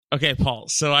Okay, Paul.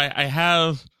 So I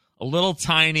have a little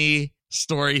tiny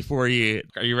story for you.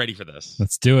 Are you ready for this?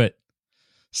 Let's do it.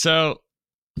 So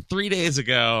 3 days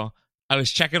ago, I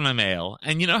was checking my mail.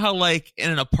 And you know how, like,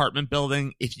 in an apartment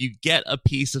building, if you get a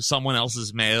piece of someone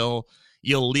else's mail,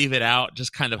 you'll leave it out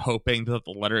just kind of hoping that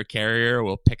the letter carrier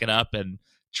will pick it up and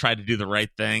try to do the right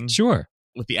thing? Sure.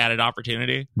 With the added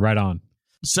opportunity? Right on.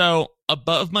 So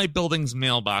above my building's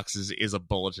mailboxes is a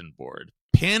bulletin board.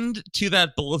 Pinned to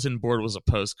that bulletin board was a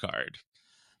postcard,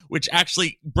 which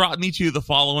actually brought me to the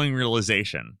following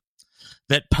realization: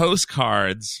 that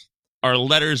postcards are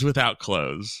letters without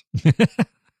clothes.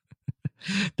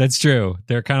 That's true.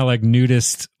 They're kind of like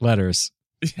nudist letters.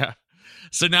 Yeah.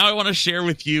 So now I want to share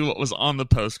with you what was on the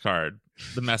postcard,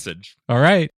 the message. All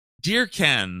right. Dear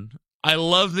Ken, I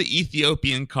love the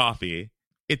Ethiopian coffee.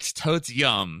 It's totes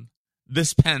yum.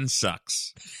 This pen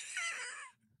sucks.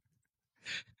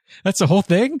 That's the whole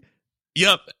thing?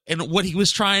 Yep. And what he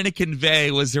was trying to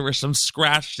convey was there were some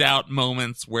scratched out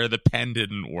moments where the pen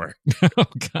didn't work. Oh,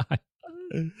 God.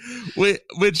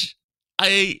 Which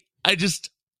I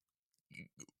just,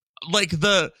 like,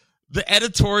 the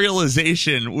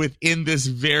editorialization within this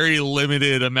very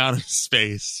limited amount of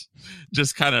space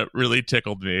just kind of really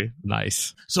tickled me.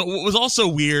 Nice. So what was also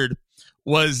weird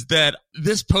was that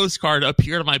this postcard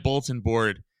appeared on my bulletin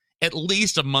board at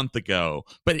least a month ago,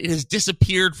 but it has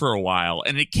disappeared for a while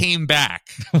and it came back.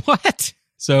 What?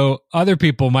 So other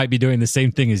people might be doing the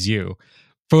same thing as you,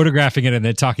 photographing it and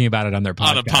then talking about it on their podcast.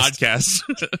 On a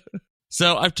podcast.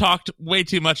 So I've talked way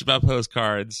too much about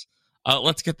postcards.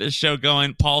 Let's get this show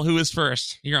going. Paul, who is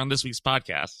first here on this week's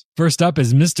podcast? First up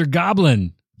is Mr.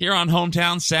 Goblin. Here on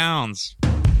Hometown Sounds.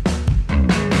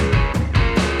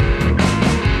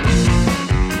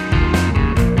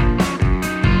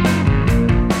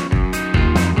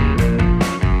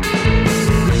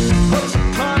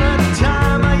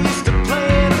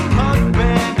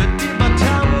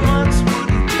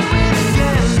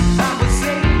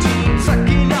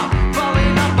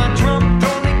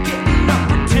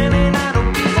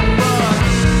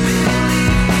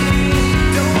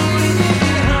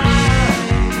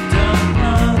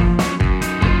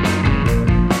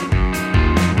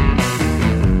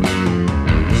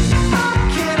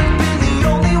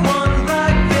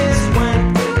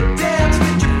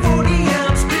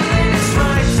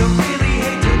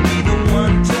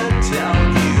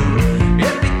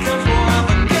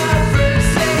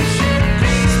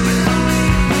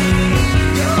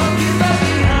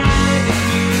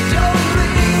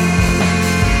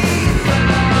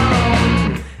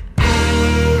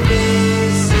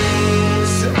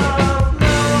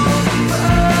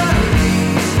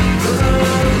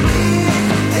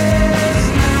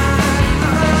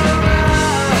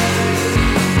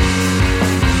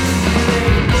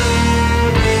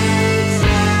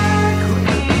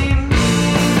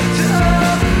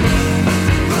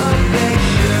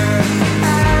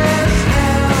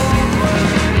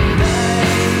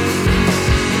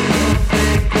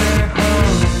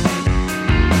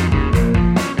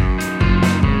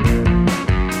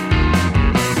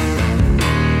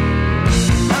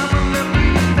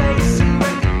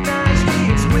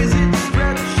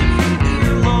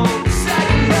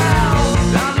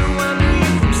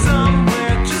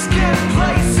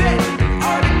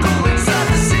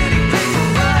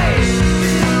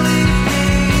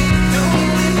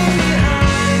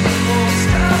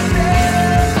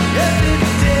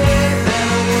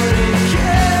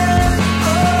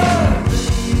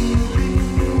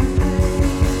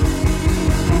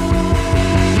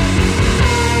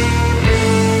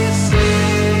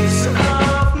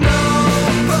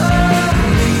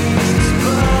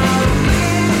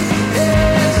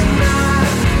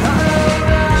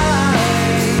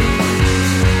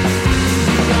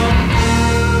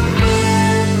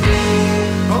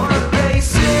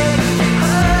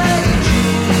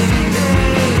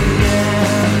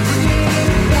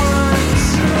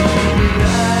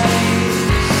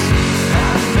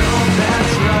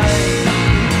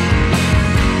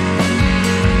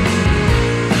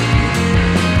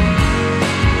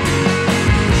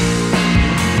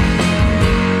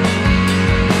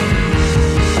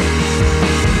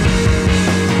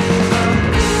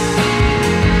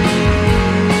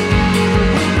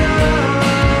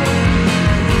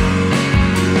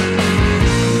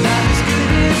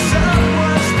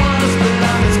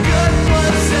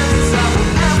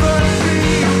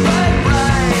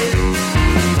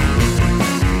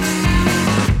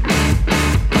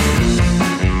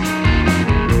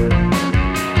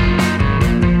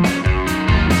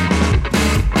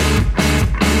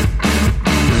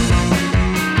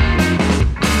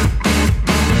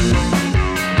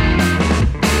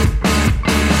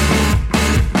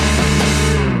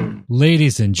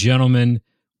 Ladies and gentlemen,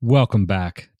 welcome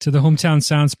back to the Hometown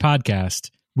Sounds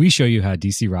podcast. We show you how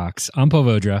DC rocks. I'm Paul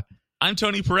Vodra. I'm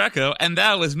Tony Parecco, and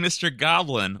that was Mr.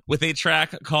 Goblin with a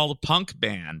track called Punk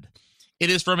Band. It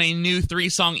is from a new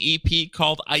 3-song EP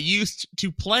called I Used to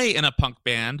Play in a Punk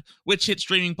Band, which hit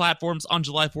streaming platforms on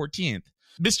July 14th.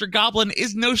 Mr. Goblin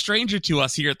is no stranger to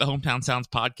us here at the Hometown Sounds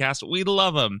podcast. We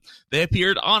love him. They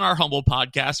appeared on our humble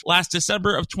podcast last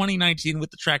December of 2019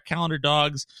 with the track Calendar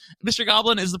Dogs. Mr.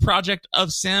 Goblin is the project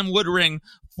of Sam Woodring,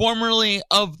 formerly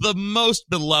of the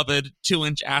most beloved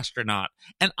 2-Inch Astronaut.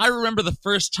 And I remember the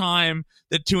first time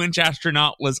that 2-Inch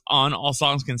Astronaut was on All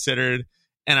Songs Considered,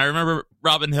 and I remember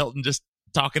Robin Hilton just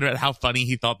talking about how funny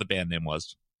he thought the band name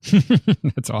was.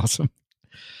 That's awesome.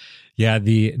 Yeah,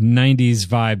 the 90s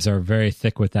vibes are very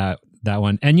thick with that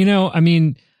one. And, you know, I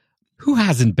mean, who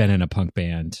hasn't been in a punk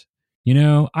band? You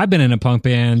know, I've been in a punk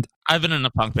band. I've been in a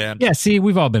punk band. Yeah, see,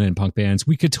 we've all been in punk bands.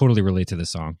 We could totally relate to this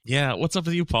song. Yeah, what's up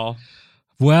with you, Paul?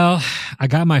 Well, I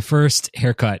got my first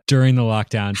haircut during the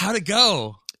lockdown. How'd it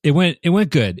go? It went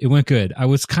good. It went good. I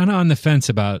was kind of on the fence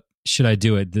about should I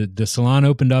do it. The salon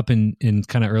opened up in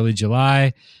kind of early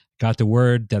July. Got the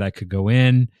word that I could go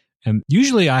in. And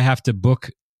usually I have to book,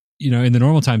 you know, in the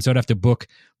normal time, so I'd have to book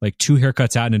like 2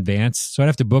 haircuts out in advance. So I'd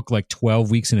have to book like 12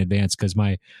 weeks in advance because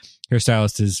my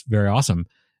hairstylist is very awesome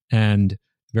and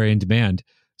very in demand.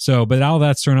 So, but all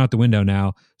that's thrown out the window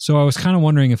now. So I was kind of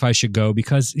wondering if I should go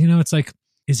because, you know, it's like,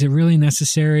 is it really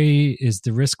necessary? Is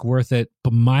the risk worth it?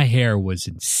 But my hair was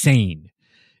insane.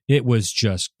 It was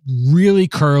just really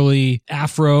curly,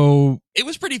 afro. It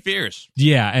was pretty fierce.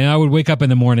 Yeah. And I would wake up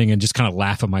in the morning and just kind of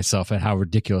laugh at myself at how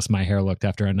ridiculous my hair looked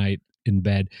after a night in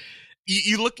bed.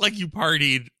 You looked like you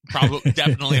partied probably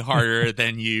definitely harder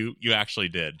than you actually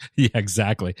did. Yeah,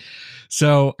 exactly.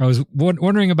 So I was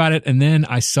wondering about it. And then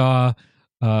I saw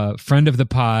a friend of the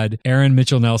pod, Aaron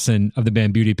Mitchell Nelson of the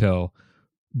band Beauty Pill,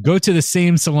 go to the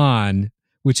same salon,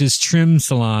 which is Trim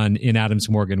Salon in Adams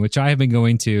Morgan, which I have been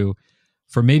going to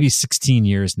for maybe 16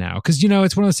 years now. Because, you know,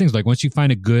 it's one of those things like once you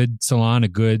find a good salon, a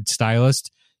good stylist,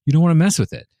 you don't want to mess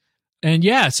with it. And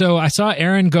yeah, so I saw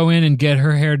Erin go in and get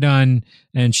her hair done,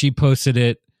 and she posted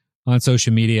it on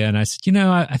social media. And I said, you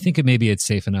know, I think maybe it's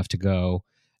safe enough to go.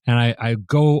 And I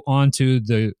go onto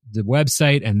the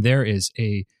website, and there is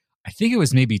I think it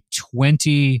was maybe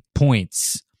 20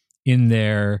 points in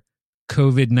their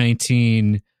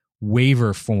COVID-19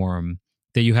 waiver form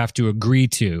that you have to agree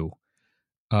to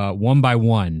one by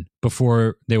one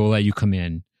before they will let you come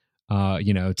in,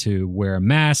 you know, to wear a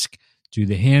mask, do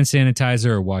the hand sanitizer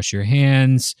or wash your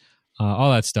hands,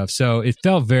 all that stuff. So it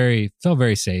felt very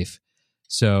safe.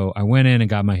 So I went in and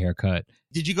got my hair cut.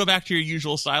 Did you go back to your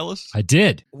usual stylist? I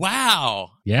did.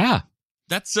 Wow. Yeah.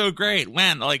 That's so great.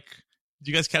 Man, like, did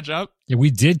you guys catch up? Yeah,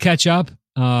 we did catch up.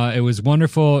 It was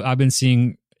wonderful. I've been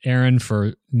seeing Erin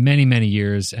for many, many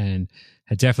years and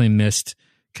had definitely missed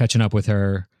catching up with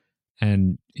her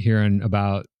and hearing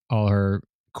about all her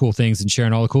cool things and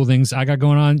sharing all the cool things I got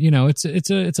going on. You know, it's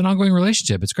an ongoing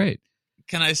relationship. It's great.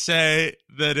 Can I say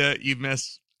that you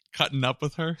miss cutting up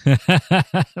with her?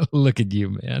 Look at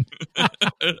you, man.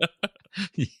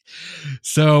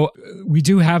 So we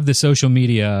do have the social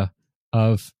media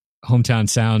of Hometown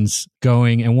Sounds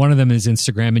going, and one of them is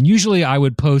Instagram. And usually I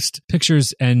would post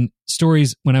pictures and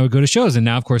stories when I would go to shows. And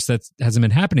now, of course, that hasn't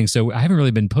been happening. So I haven't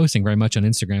really been posting very much on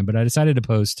Instagram, but I decided to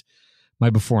post my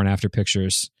before and after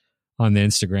pictures on the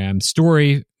Instagram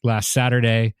story last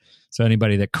Saturday. So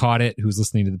anybody that caught it, who's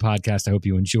listening to the podcast, I hope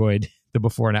you enjoyed the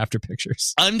before and after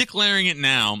pictures. I'm declaring it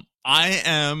now. I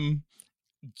am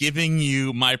giving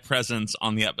you my presence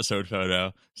on the episode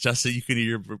photo just so you can do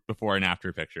your before and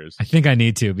after pictures. I think I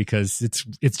need to because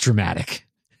it's dramatic.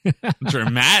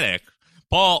 Dramatic?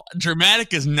 Paul,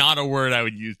 dramatic is not a word I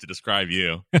would use to describe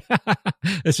you.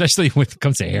 Especially when it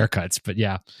comes to haircuts, but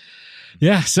yeah.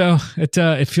 Yeah, so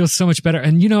it feels so much better.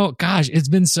 And you know, gosh, it's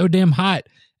been so damn hot,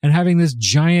 and having this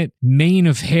giant mane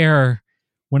of hair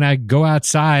when I go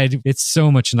outside, it's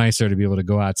so much nicer to be able to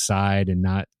go outside and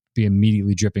not be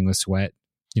immediately dripping with sweat.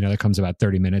 You know, that comes about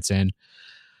 30 minutes in.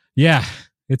 Yeah,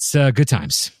 it's good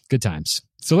times. Good times.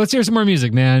 So let's hear some more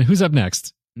music, man. Who's up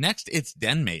next? Next, it's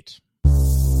Denmate.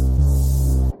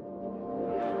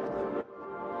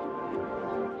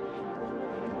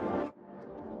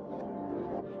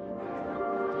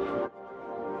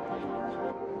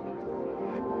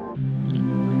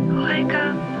 Wake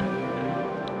up,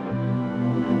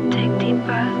 take deep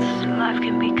breaths, life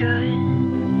can be good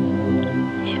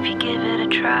if you give it a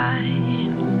try.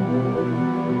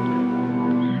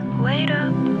 Wait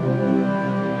up,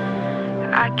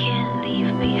 I can't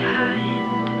leave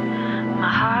behind my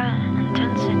heart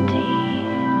intensity,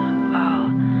 all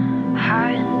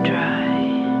high and dry.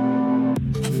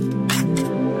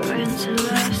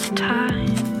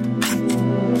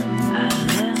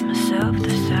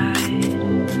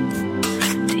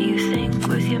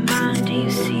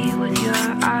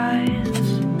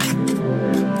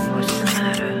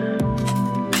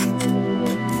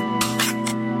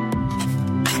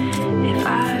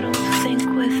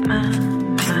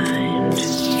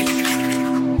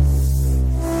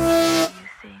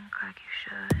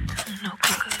 I'm no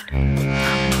good. I'm no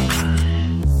good.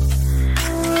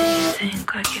 Do you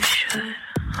think like you should?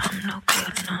 I'm no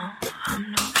good, no. I'm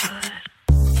no good.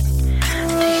 Do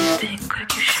you think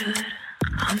like you should?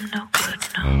 I'm no good,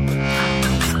 no. I'm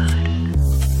no good.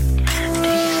 Do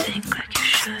you think like you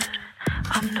should?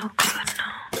 I'm no good, no.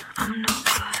 I'm no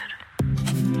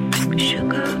good.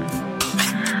 Sugar,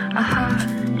 a heart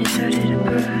is ready to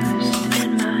burst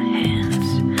in my hands.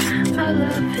 My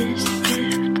love is a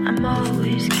gift. I'm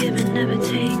always giving, never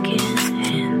taking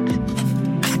hands.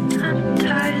 I'm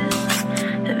tired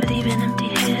of leaving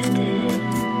empty-handed.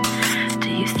 Do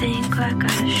you think like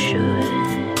I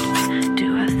should?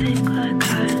 Do I think like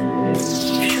I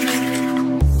should? Do you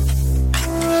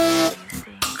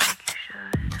think like you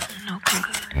should? I'm no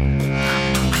good. I'm no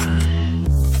good.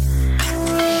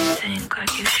 Do you think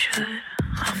like you should?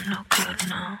 I'm no good,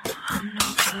 no. I'm no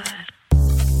good. Do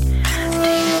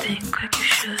you think like you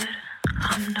should?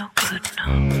 I'm no good, no.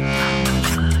 I'm no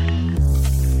good.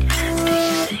 Do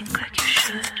you think like you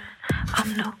should? I'm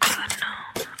no good, no.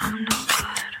 I'm no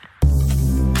good. I'm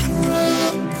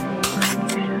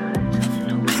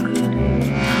no good.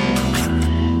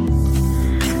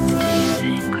 Do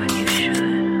you think like you should?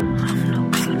 I'm no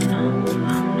good, no.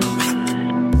 I'm no good.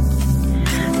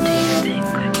 Do you think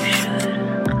like you should?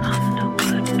 I'm no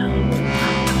good, no. I'm no good.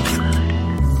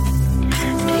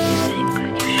 Do you think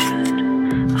like you should?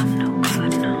 I'm no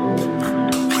good, no. I'm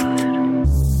no good.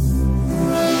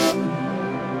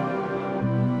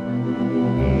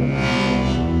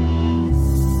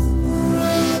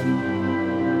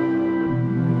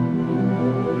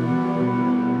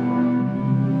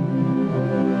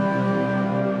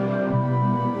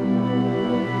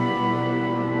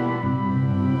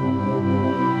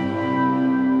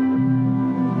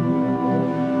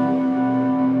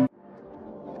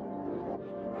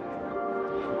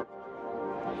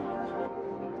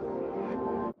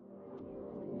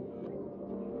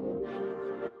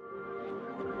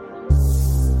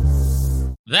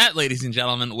 That, ladies and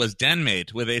gentlemen, was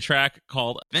Denmate with a track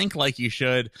called Think Like You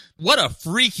Should. What a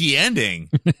freaky ending.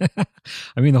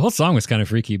 I mean, the whole song was kind of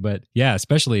freaky, but yeah,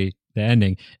 especially the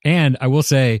ending. And I will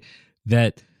say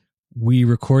that we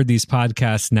record these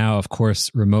podcasts now, of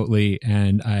course, remotely,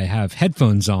 and I have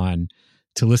headphones on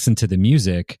to listen to the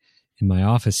music in my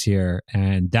office here.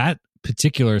 And that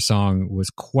particular song was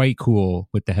quite cool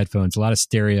with the headphones, a lot of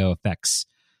stereo effects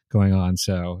going on.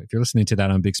 So if you're listening to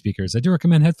that on big speakers, I do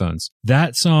recommend headphones.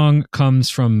 That song comes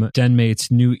from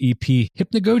Denmate's new EP,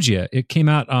 Hypnagogia. It came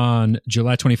out on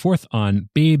July 24th on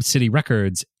Babe City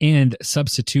Records and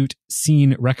Substitute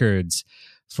Scene Records.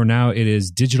 For now, it is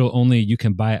digital only. You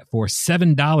can buy it for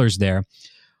 $7 there.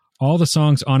 All the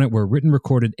songs on it were written,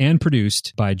 recorded, and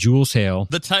produced by Jules Hale.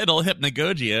 The title,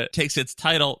 Hypnagogia, takes its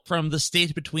title from the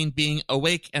state between being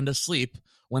awake and asleep,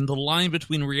 when the line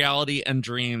between reality and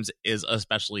dreams is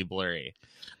especially blurry.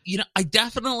 You know, I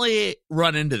definitely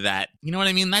run into that. You know what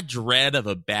I mean? That dread of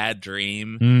a bad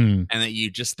dream and that you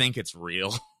just think it's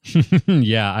real.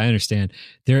 Yeah, I understand.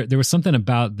 There was something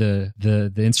about the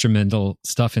instrumental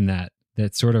stuff in that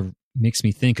sort of makes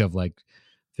me think of like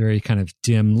very kind of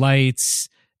dim lights,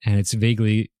 and it's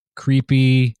vaguely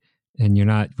creepy and you're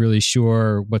not really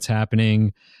sure what's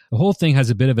happening. The whole thing has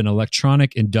a bit of an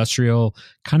electronic, industrial,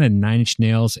 kind of Nine Inch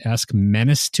Nails-esque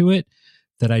menace to it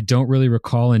that I don't really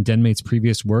recall in Denmate's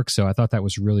previous work. So I thought that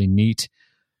was really neat.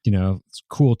 You know, it's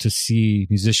cool to see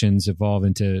musicians evolve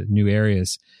into new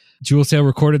areas. Jules Hale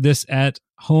recorded this at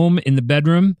home in the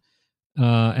bedroom.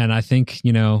 And I think,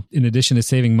 you know, in addition to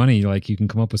saving money, like you can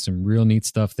come up with some real neat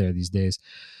stuff there these days.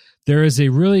 There is a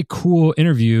really cool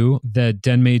interview that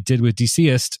Denmate did with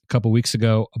Deseist a couple weeks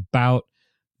ago about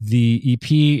the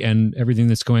EP and everything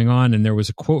that's going on. And there was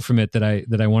a quote from it that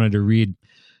I wanted to read.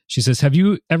 She says, "Have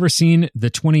you ever seen the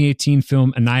 2018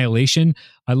 film Annihilation?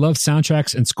 I love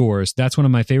soundtracks and scores. That's one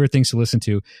of my favorite things to listen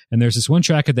to. And there's this one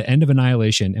track at the end of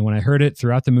Annihilation. And when I heard it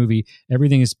throughout the movie,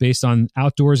 everything is based on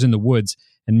outdoors in the woods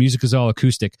and music is all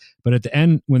acoustic. But at the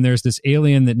end, when there's this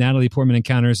alien that Natalie Portman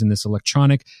encounters and this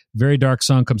electronic, very dark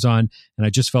song comes on, and I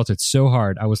just felt it so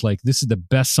hard. I was like, this is the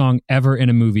best song ever in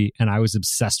a movie. And I was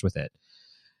obsessed with it."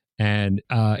 And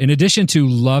in addition to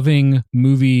loving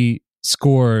movie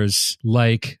scores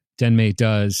like Denmate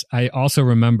does, I also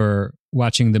remember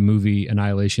watching the movie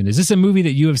Annihilation. Is this a movie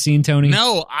that you have seen, Tony?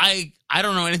 No, I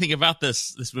don't know anything about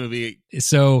this movie.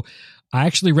 So I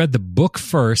actually read the book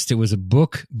first. It was a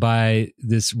book by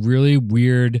this really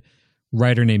weird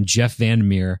writer named Jeff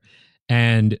Vandermeer.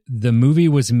 And the movie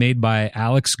was made by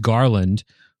Alex Garland,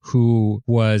 who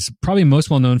was probably most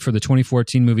well known for the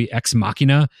 2014 movie Ex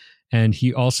Machina And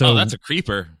he also... Oh, that's a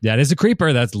creeper. That is a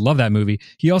creeper. Love that movie.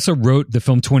 He also wrote the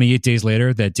film 28 Days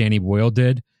Later that Danny Boyle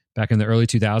did back in the early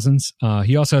 2000s.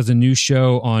 He also has a new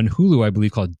show on Hulu, I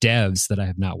believe, called Devs that I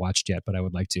have not watched yet, but I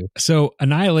would like to. So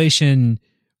Annihilation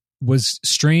was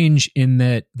strange in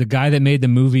that the guy that made the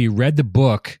movie read the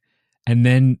book and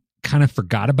then kind of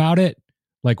forgot about it,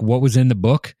 like what was in the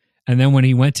book. And then when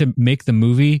he went to make the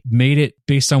movie, made it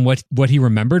based on what he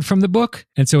remembered from the book.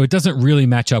 And so it doesn't really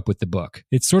match up with the book.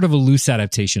 It's sort of a loose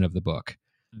adaptation of the book.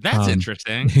 That's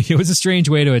interesting. It was a strange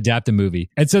way to adapt a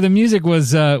movie. And so the music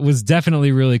was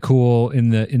definitely really cool in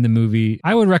the movie.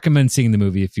 I would recommend seeing the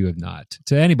movie if you have not,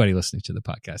 to anybody listening to the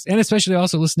podcast. And especially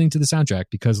also listening to the soundtrack,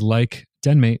 because like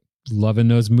Denmate, loving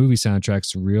those movie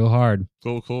soundtracks real hard.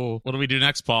 Cool. What do we do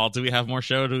next, Paul? Do we have more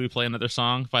show? Do we play another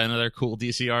song by another cool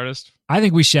DC artist? I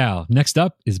think we shall. Next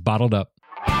up is Bottled Up.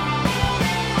 I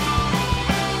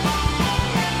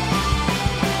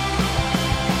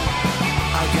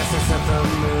guess I set the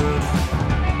mood,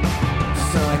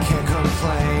 so I can't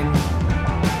complain.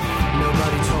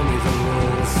 Nobody told me the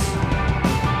rules,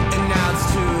 and now it's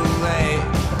too late.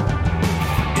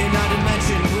 In our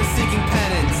dimension, we're seeking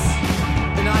penance.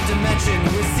 In our dimension,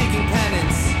 we're seeking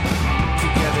penance.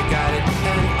 Together guided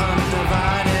and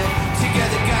undivided.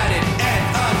 Together guided and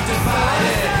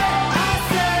undivided.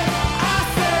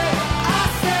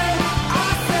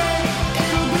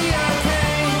 It'll be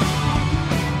okay.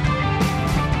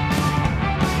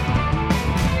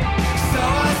 So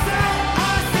I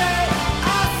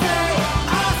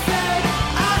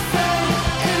said,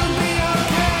 it'll be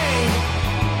okay.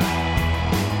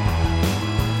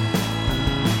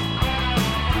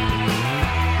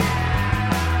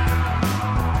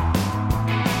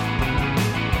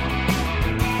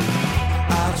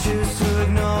 I'll choose to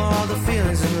ignore all the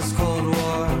feelings in this Cold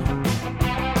War.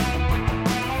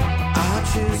 I'll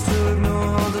choose to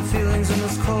ignore all the feelings in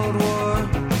this Cold War.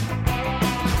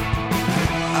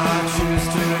 I'll choose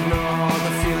to ignore all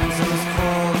the feelings in this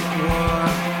Cold War.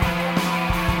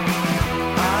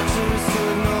 I'll choose to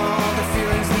ignore all the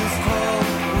feelings in this Cold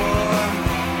War.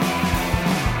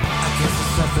 I guess I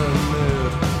set the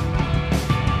mood,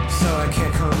 so I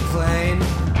can't complain.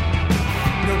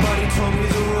 Nobody told me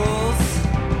the rules,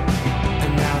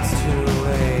 and now it's too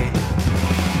late.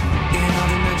 In our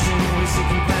dimension, we're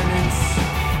seeking penance.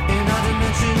 In our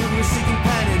dimension, we're seeking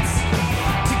penance.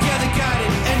 Together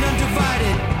guided and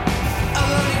undivided.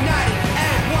 Alone ignited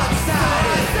and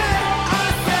one-sided.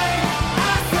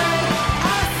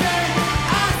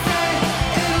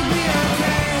 It'll be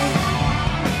okay.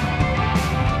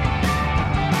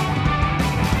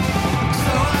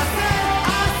 So I say,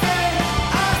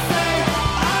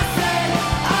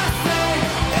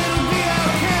 it'll be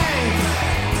okay.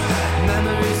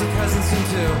 Memories of presence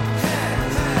into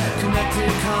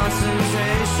connected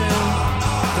concentration.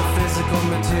 The physical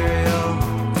material,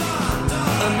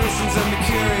 emissions of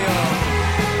mercurial.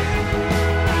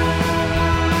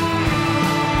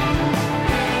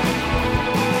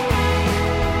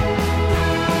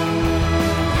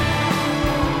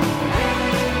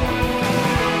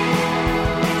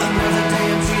 Another day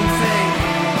of dream fate.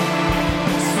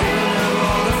 Sweeping over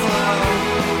all the flow.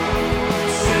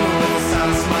 Shimmer with a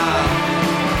silent smile.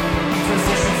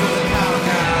 Position for the power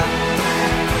god.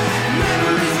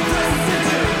 Memories of presence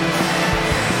into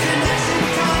connection,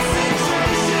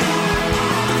 concentration.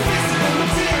 The physical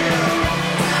material.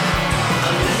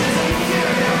 Emissions of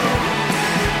mercurial.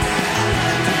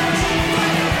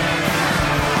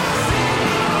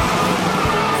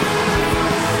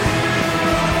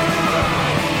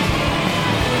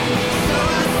 So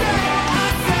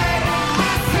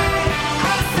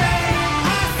I say,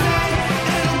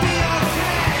 it'll be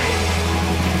okay.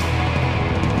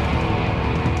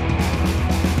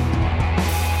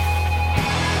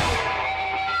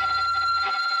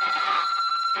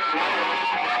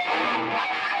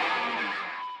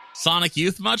 Sonic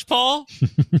Youth much, Paul?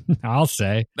 I'll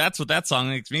say. That's what that song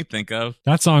makes me think of.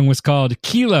 That song was called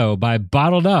Kilo by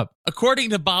Bottled Up.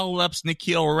 According to Bottled Up's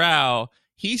Nikhil Rao,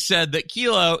 he said that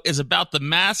Kilo is about the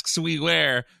masks we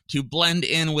wear to blend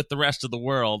in with the rest of the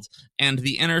world and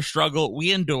the inner struggle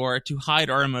we endure to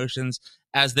hide our emotions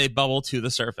as they bubble to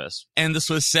the surface. And this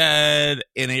was said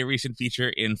in a recent feature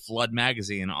in Flood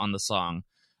magazine on the song.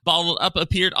 Bottled Up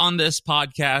appeared on this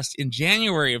podcast in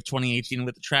January of 2018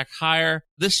 with the track Higher.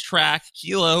 This track,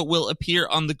 Kilo, will appear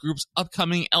on the group's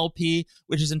upcoming LP,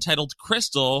 which is entitled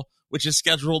Crystal, which is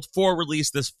scheduled for release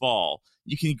this fall.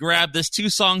 You can grab this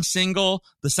 2-song single.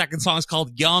 The second song is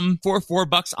called Yum for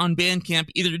 $4 on Bandcamp,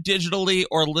 either digitally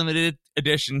or limited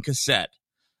edition cassette.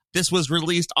 This was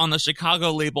released on the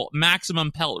Chicago label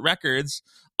Maximum Pelt Records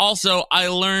Also, I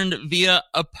learned via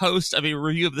a post of a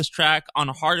review of this track on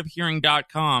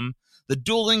hardofhearing.com, the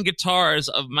dueling guitars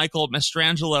of Michael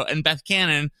Mastrangelo and Beth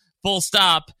Cannon, full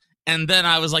stop. And then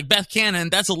I was like, Beth Cannon,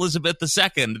 that's Elizabeth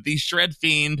II, the shred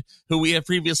fiend who we have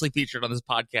previously featured on this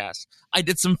podcast. I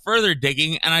did some further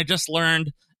digging, and I just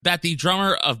learned that the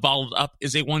drummer of Bottled Up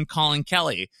is a one Colin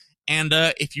Kelly. And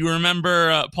if you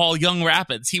remember Paul Young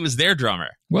Rapids, he was their drummer.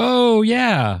 Whoa,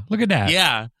 yeah. Look at that.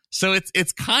 Yeah. So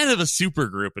it's kind of a super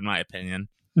group, in my opinion.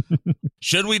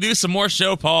 Should we do some more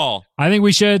show, Paul? I think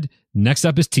we should. Next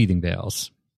up is Teething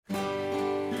Veils.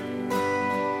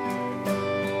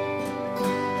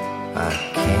 I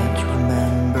can't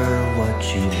remember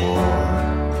what you wore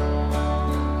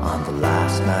on the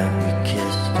last night we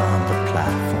kissed on the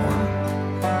platform,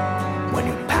 when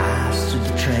you passed through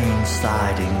the train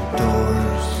sliding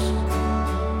doors,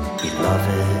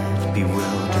 beloved,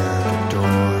 bewildered,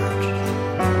 adored.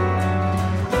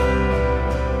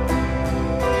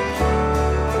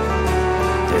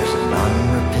 There's an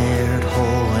unrepaired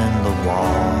hole in the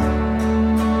wall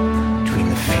between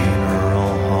the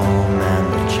funeral home and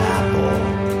the chapel,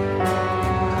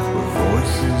 where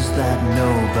voices that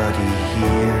nobody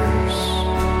hears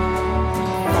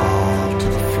fall to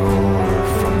the floor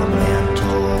from the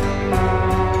mantle.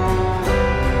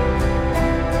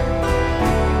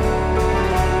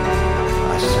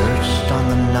 I searched on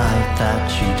the night that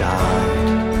she died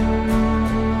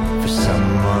for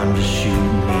someone to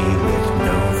shoot me with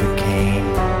Novocaine,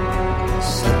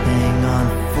 slipping on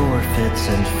forfeits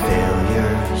and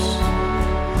failures,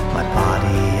 my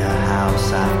body a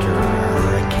house after a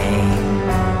hurricane.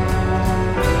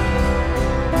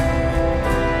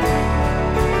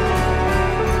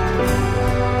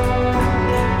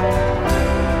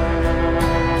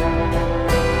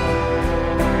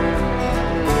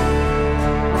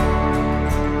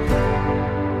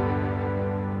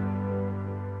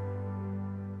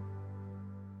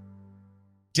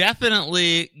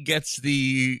 Definitely gets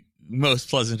the most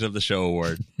pleasant of the show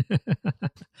award.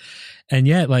 And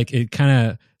yet, like, it kind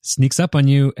of sneaks up on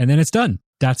you and then it's done.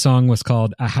 That song was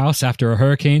called A House After a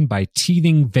Hurricane by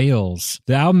Teething Veils.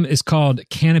 The album is called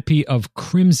Canopy of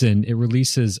Crimson. It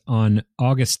releases on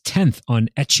August 10th on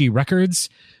Etchy Records,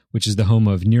 which is the home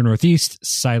of Near Northeast,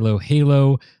 Silo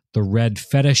Halo, The Red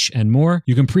Fetish, and more.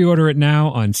 You can pre-order it now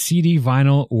on CD,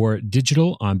 vinyl, or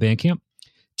digital on Bandcamp.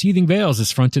 Teething Veils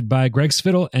is fronted by Greg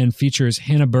Spittle and features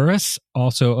Hannah Burris,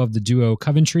 also of the duo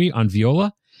Coventry, on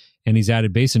viola, and he's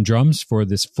added bass and drums for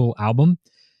this full album.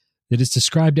 It is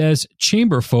described as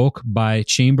chamber folk by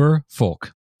Chamber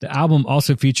Folk. The album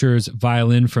also features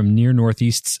violin from Near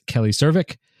Northeast's Kelly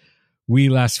Cervic. We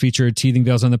last featured Teething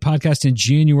Veils on the podcast in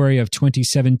January of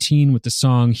 2017 with the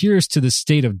song Here's to the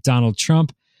State of Donald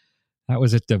Trump. That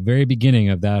was at the very beginning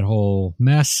of that whole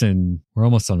mess, and we're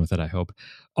almost done with it, I hope.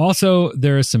 Also,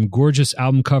 there is some gorgeous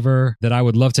album cover that I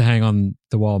would love to hang on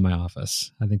the wall of my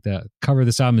office. I think the cover of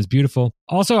this album is beautiful.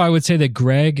 Also, I would say that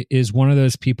Greg is one of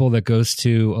those people that goes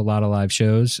to a lot of live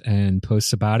shows and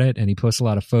posts about it, and he posts a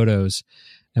lot of photos.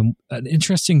 And an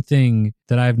interesting thing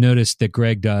that I've noticed that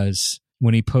Greg does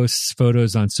when he posts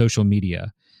photos on social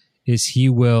media is he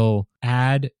will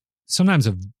add sometimes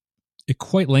a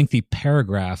quite lengthy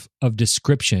paragraph of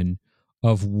description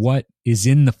of what is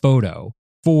in the photo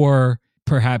for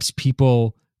perhaps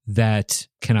people that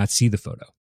cannot see the photo.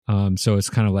 So it's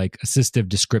kind of like assistive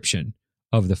description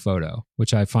of the photo,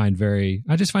 which I just find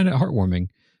it heartwarming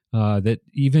that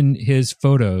even his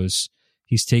photos,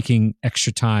 he's taking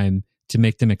extra time to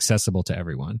make them accessible to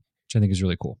everyone, which I think is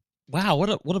really cool. Wow, what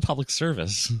a public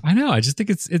service. I know. I just think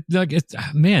it's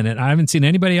man, and I haven't seen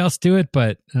anybody else do it,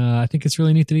 but I think it's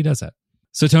really neat that he does that.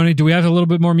 So, Tony, do we have a little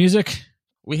bit more music?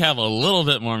 We have a little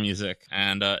bit more music.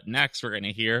 And next, we're going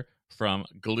to hear from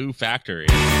Glue Factory.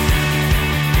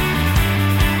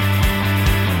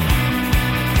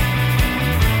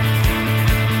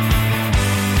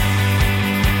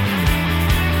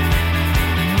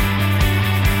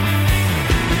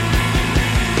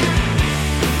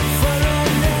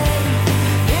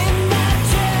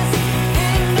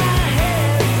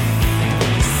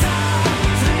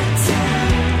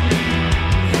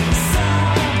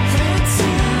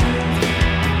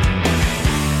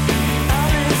 All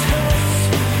his hopes,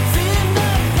 fear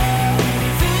not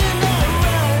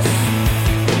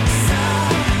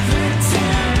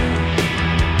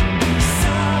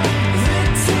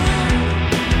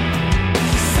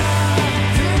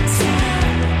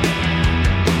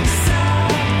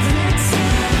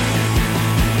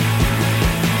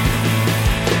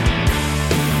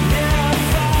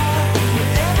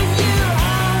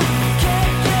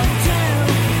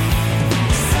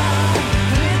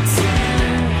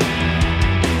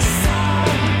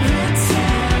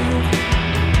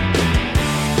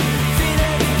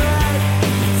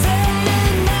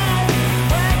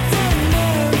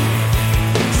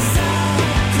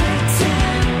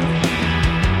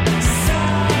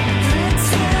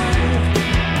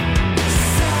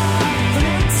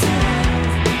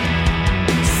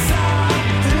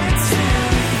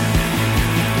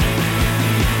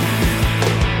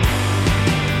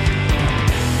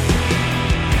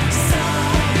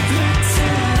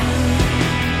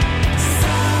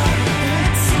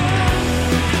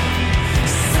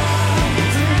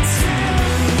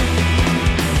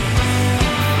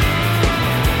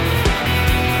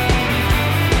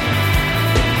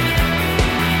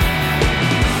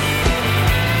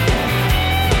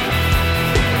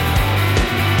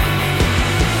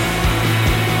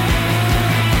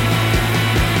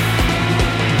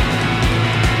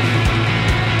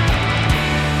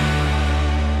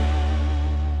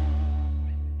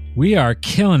We are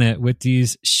killing it with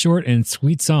these short and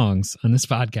sweet songs on this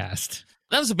podcast.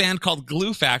 That was a band called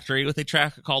Glue Factory with a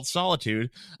track called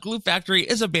Solitude. Glue Factory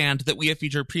is a band that we have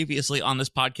featured previously on this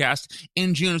podcast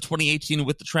in June of 2018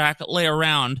 with the track Lay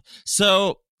Around.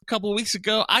 So a couple of weeks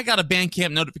ago, I got a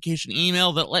Bandcamp notification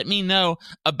email that let me know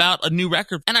about a new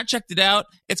record, and I checked it out.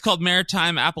 It's called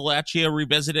Maritime Appalachia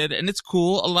Revisited, and it's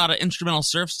cool, a lot of instrumental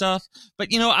surf stuff. But,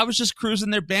 I was just cruising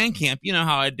their Bandcamp, you know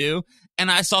how I do, and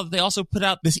I saw that they also put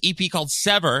out this EP called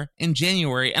Sever in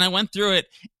January, and I went through it,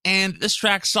 and this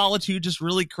track, Solitude, just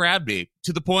really grabbed me.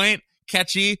 To the point,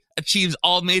 catchy, achieves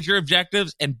all major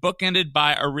objectives, and bookended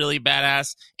by a really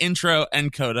badass intro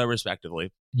and coda,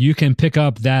 respectively. You can pick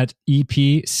up that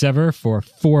EP Sever for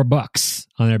 $4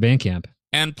 on their Bandcamp.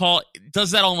 And Paul,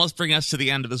 does that almost bring us to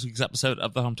the end of this week's episode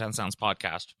of the Hometown Sounds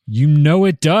podcast? You know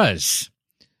it does.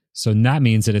 So that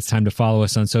means that it's time to follow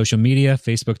us on social media,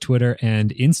 Facebook, Twitter,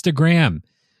 and Instagram.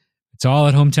 It's all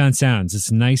at Hometown Sounds. It's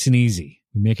nice and easy.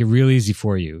 We make it real easy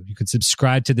for you. You can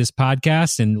subscribe to this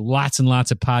podcast and lots of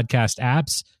podcast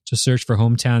apps. Just search for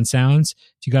Hometown Sounds.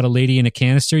 If you got a lady in a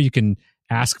canister, you can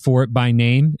ask for it by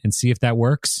name and see if that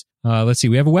works. Let's see.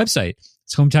 We have a website.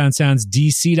 It's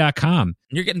hometownsoundsdc.com.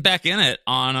 You're getting back in it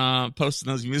on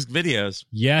posting those music videos.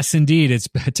 Yes, indeed. It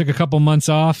took a couple months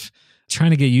off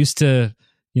trying to get used to,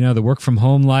 the work from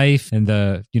home life and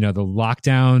the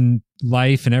lockdown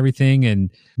life and everything.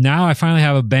 And now I finally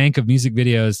have a bank of music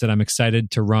videos that I'm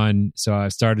excited to run. So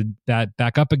I've started that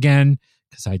back up again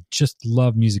because I just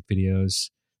love music videos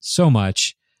so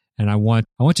much. And I want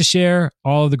to share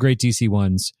all of the great DC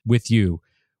ones with you.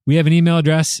 We have an email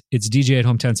address. It's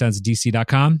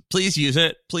dj@hometownsoundsdc.com. Please use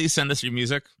it. Please send us your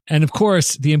music. And of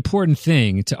course, the important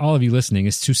thing to all of you listening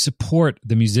is to support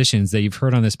the musicians that you've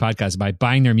heard on this podcast by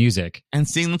buying their music. And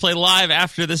seeing them play live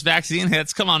after this vaccine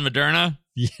hits. Come on, Moderna.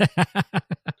 Yeah.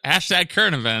 Hashtag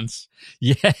current events.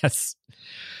 Yes.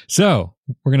 So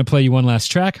we're going to play you one last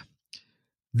track.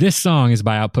 This song is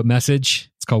by Output Message.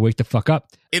 It's called Wake the Fuck Up.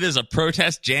 It is a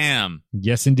protest jam.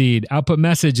 Yes, indeed. Output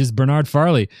Message is Bernard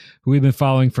Farley, who we've been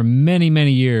following for many,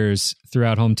 many years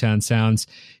throughout Hometown Sounds.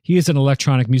 He is an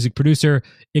electronic music producer,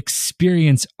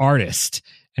 experience artist,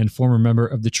 and former member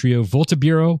of the trio Volta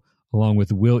Bureau, along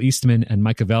with Will Eastman and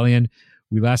Mike Avellian.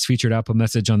 We last featured Output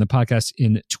Message on the podcast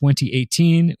in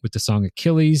 2018 with the song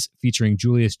Achilles featuring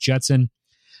Julius Jetson.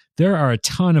 There are a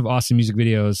ton of awesome music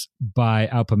videos by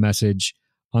Output Message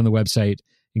on the website,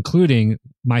 including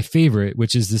my favorite,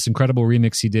 which is this incredible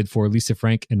remix he did for Lisa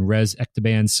Frank and Rez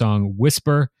Echteban's song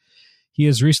Whisper. He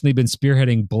has recently been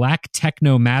spearheading Black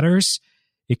Techno Matters,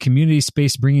 a community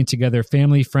space bringing together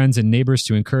family, friends, and neighbors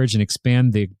to encourage and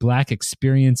expand the Black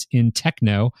experience in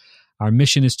techno. Our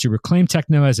mission is to reclaim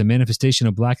techno as a manifestation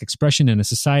of Black expression in a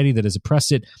society that has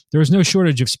oppressed it. There is no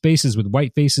shortage of spaces with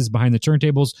white faces behind the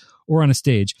turntables or on a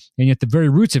stage, and yet the very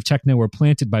roots of techno were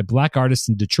planted by Black artists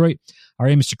in Detroit. Our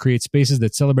aim is to create spaces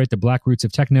that celebrate the Black roots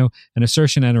of techno, an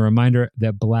assertion and a reminder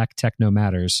that Black techno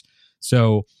matters.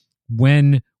 So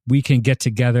when we can get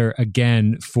together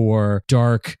again for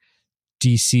dark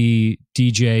DC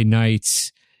DJ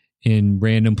nights in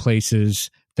random places,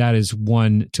 that is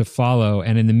one to follow.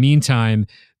 And in the meantime,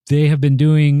 they have been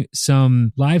doing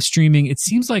some live streaming. It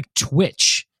seems like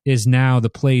Twitch is now the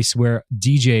place where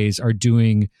DJs are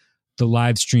doing the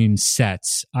live stream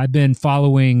sets. I've been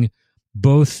following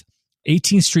both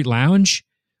 18th Street Lounge,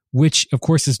 which of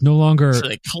course is no longer... So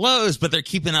they closed, but they're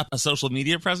keeping up a social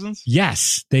media presence?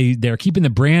 Yes, they're keeping the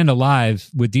brand alive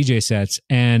with DJ sets.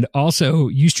 And also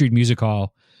U Street Music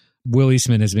Hall. Will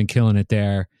Eastman has been killing it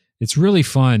there. It's really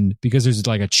fun because there's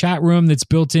like a chat room that's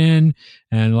built in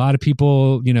and a lot of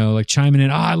people, like chiming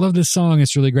in. Oh, I love this song.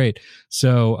 It's really great.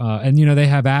 So, and they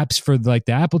have apps for like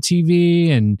the Apple TV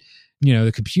and,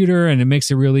 the computer, and it makes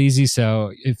it real easy.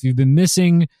 So if you've been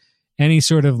missing any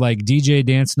sort of like DJ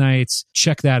dance nights,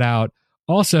 check that out.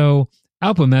 Also,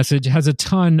 Output Message has a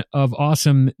ton of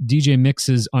awesome DJ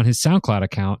mixes on his SoundCloud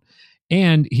account.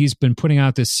 And he's been putting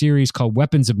out this series called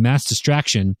Weapons of Mass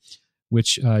Distraction,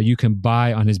 which you can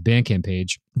buy on his Bandcamp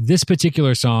page. This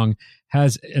particular song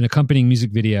has an accompanying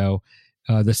music video.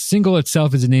 The single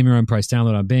itself is a name your own price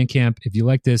download on Bandcamp. If you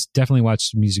like this, definitely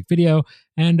watch the music video.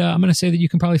 And I'm going to say that you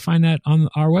can probably find that on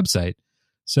our website.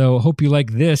 So hope you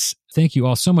like this. Thank you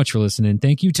all so much for listening.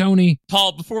 Thank you, Tony.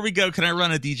 Paul, before we go, can I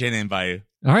run a DJ name by you?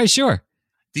 All right, sure.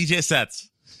 DJ Sets.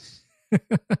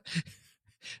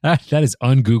 That is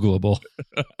ungoogleable.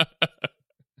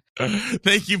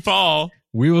 Thank you, Paul.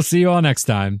 We will see you all next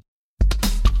time.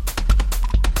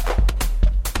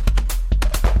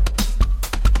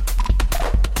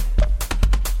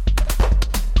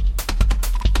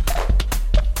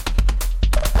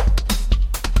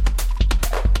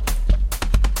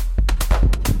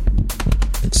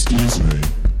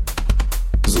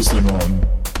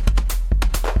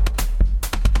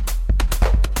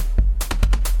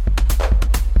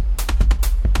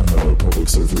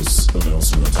 service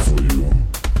announcement for you.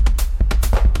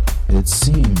 It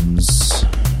seems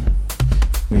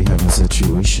we have a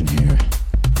situation here.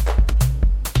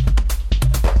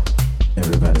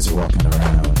 Everybody's walking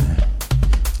around,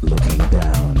 looking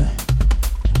down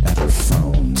at their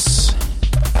phones.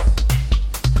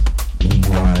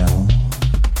 Meanwhile,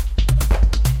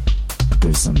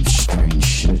 there's some strange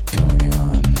shit going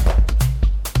on.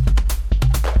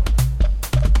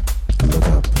 Look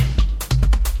up.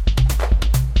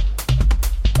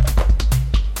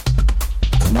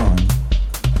 Come on.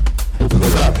 Open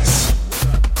your eyes.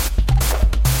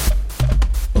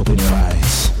 Open your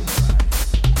eyes.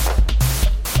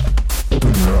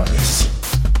 Open your eyes.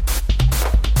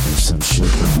 There's some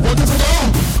shit going on.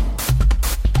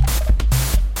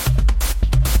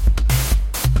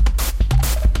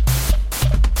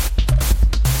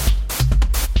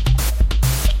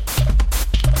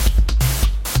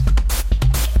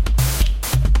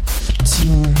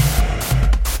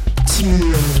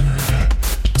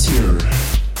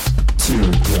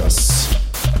 Tear gas.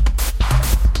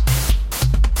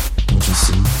 Don't you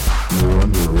see? You're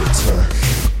under attack.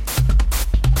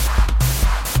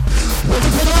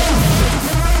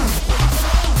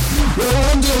 You're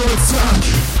under attack.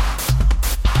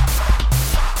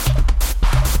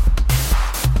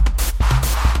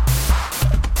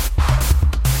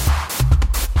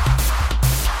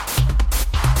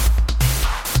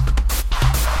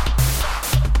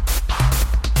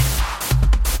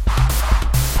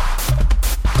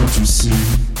 Don't you see?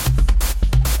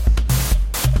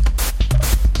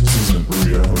 This isn't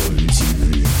reality TV.